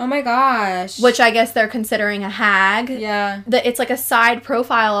wart. Oh my gosh. Which I guess they're considering a hag. Yeah. It's like a side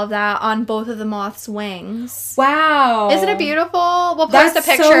profile of that on both of the moth's wings. Wow. Isn't it beautiful? We'll post a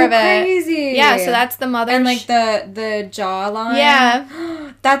picture of it. That's so crazy. Yeah, so that's the mother. And like the jawline.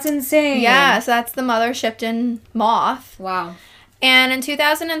 Yeah. That's insane. Yeah, so that's the Mother Shipton moth. Wow. And in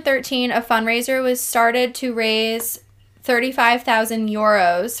 2013, a fundraiser was started to raise 35,000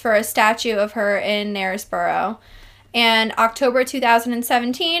 euros for a statue of her in Knaresborough. And October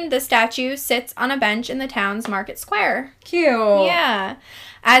 2017, the statue sits on a bench in the town's market square. Cute. Yeah.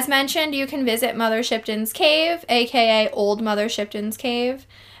 As mentioned, you can visit Mother Shipton's Cave, aka Old Mother Shipton's Cave.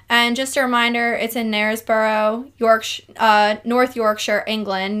 And just a reminder, it's in Knaresborough, North Yorkshire,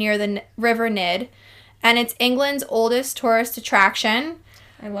 England, near the River Nid. And it's England's oldest tourist attraction.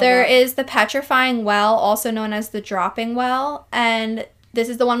 There is the Petrifying Well, also known as the Dropping Well, and this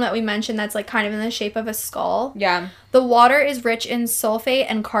is the one that we mentioned that's like kind of in the shape of a skull. Yeah. The water is rich in sulfate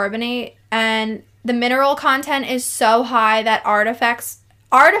and carbonate, and the mineral content is so high that artifacts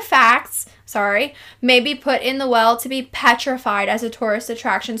may be put in the well to be petrified as a tourist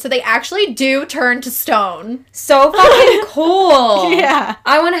attraction. So they actually do turn to stone. So fucking cool. Yeah.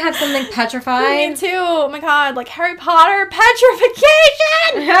 I want to have something petrified. Me too. Oh my god, like Harry Potter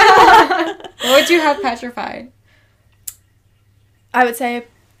petrification! What would you have petrified? I would say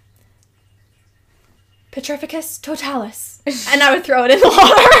Petrificus totalis. And I would throw it in the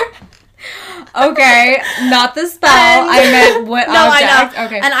water. Okay, not the spell. I meant what object. I know.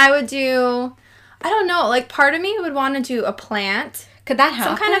 Okay. And I would do, I don't know, like part of me would want to do a plant. Could that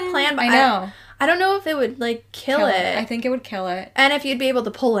happen? Some kind of plant, but I know. I don't know if it would like kill it. I think it would kill it. And if you'd be able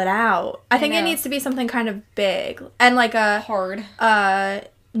to pull it out. I think it needs to be something kind of big and like a hard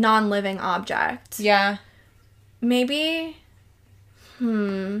non-living object. Yeah. Maybe I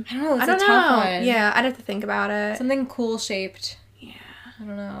don't know. It's a tough one. Yeah, I'd have to think about it. Something cool shaped. Yeah. I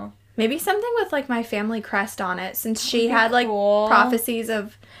don't know. Maybe something with, like, my family crest on it, since she had, like, prophecies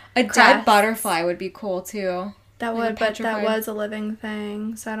of a dead butterfly would be cool, too. That would, but that was a living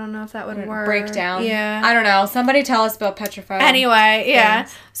thing, so I don't know if that would work. Break down. Yeah. I don't know. Somebody tell us about petrified. Anyway, yeah.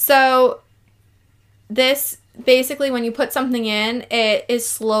 So, this, basically, when you put something in, it is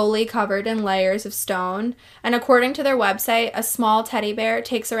slowly covered in layers of stone. And according to their website, a small teddy bear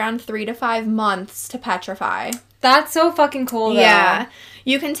takes around 3 to 5 months to petrify. That's so fucking cool, though. Yeah.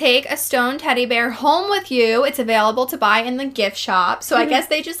 You can take a stone teddy bear home with you. It's available to buy in the gift shop. So I guess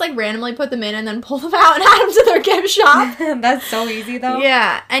they just, like, randomly put them in and then pull them out and add them to their gift shop. That's so easy, though.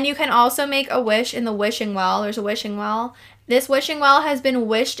 Yeah. And you can also make a wish in the wishing well. There's a wishing well. This wishing well has been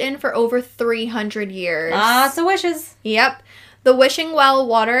wished in for over 300 years. Lots of wishes. Yep. The wishing well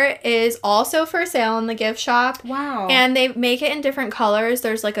water is also for sale in the gift shop. Wow. And they make it in different colors.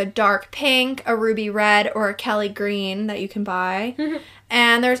 There's like a dark pink, a ruby red, or a Kelly green that you can buy.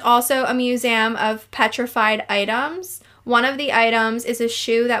 And there's also a museum of petrified items. One of the items is a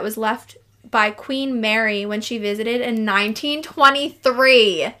shoe that was left by Queen Mary when she visited in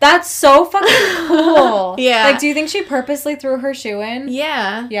 1923. That's so fucking cool. Yeah. Like, do you think she purposely threw her shoe in?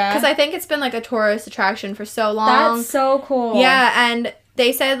 Yeah. Yeah. Because I think it's been, like, a tourist attraction for so long. That's so cool. Yeah, and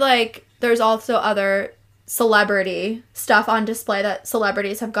they said, like, there's also other celebrity stuff on display that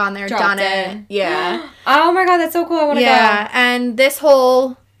celebrities have gone there, done it. Yeah. Oh my god, that's so cool. I want to go. Yeah, and this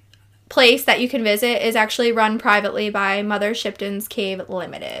whole place that you can visit is actually run privately by Mother Shipton's Cave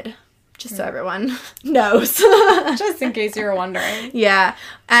Limited. Just so everyone knows. Just in case you were wondering. Yeah.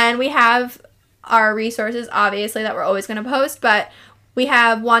 And we have our resources, obviously, that we're always going to post. But we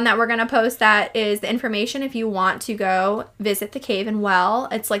have one that we're going to post that is the information if you want to go visit the cave and well.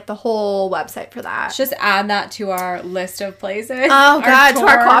 It's like the whole website for that. Just add that to our list of places. Oh, God. To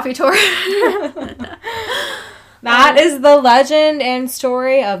our coffee tour. That is the legend and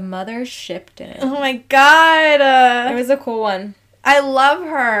story of Mother Shipton. Oh, my God. It was a cool one. I love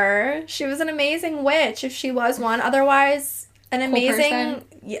her. She was an amazing witch if she was one. Otherwise, an amazing,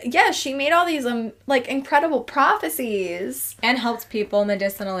 yeah, she made all these like incredible prophecies and helped people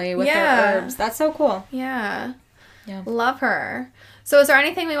medicinally with their herbs. That's so cool. Yeah. Love her. So is there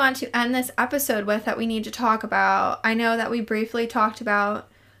anything we want to end this episode with that we need to talk about? I know that we briefly talked about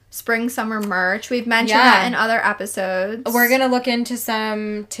spring summer merch. We've mentioned that in other episodes. We're gonna look into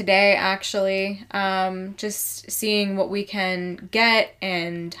some today, actually. Just seeing what we can get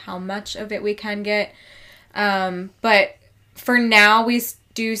and how much of it we can get. But for now, we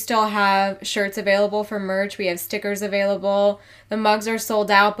do still have shirts available for merch. We have stickers available. The mugs are sold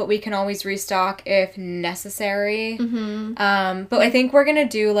out, but we can always restock if necessary. But I think we're gonna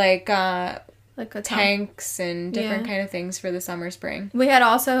do like a tanks and different kind of things for the summer spring. We had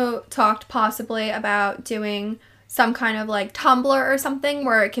also talked possibly about doing some kind of like tumbler or something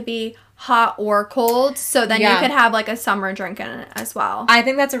where it could be hot or cold, so then you could have like a summer drink in it as well. I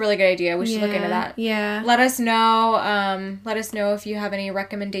think that's a really good idea. We should look into that. Yeah. Let us know. Let us know if you have any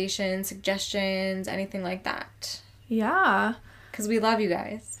recommendations, suggestions, anything like that. Yeah. Because we love you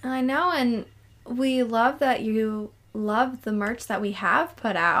guys. I know, and we love that you love the merch that we have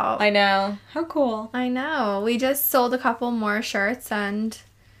put out. I know. How cool. I know. We just sold a couple more shirts, and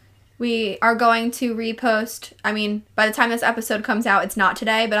we are going to repost. I mean, by the time this episode comes out, it's not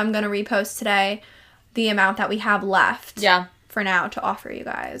today, but I'm going to repost today the amount that we have left. Yeah. For now to offer you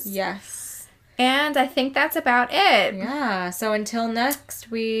guys. Yes. And I think that's about it. Yeah. So until next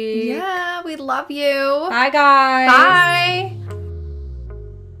week. Yeah, we love you. Bye, guys. Bye.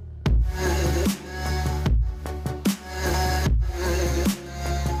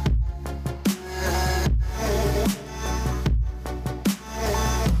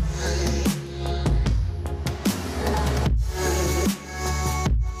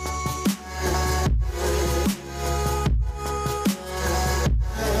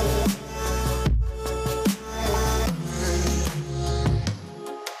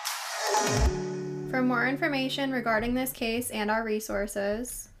 For more information regarding this case and our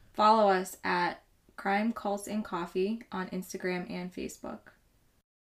resources, follow us at Crime Cults and Coffee on Instagram and Facebook.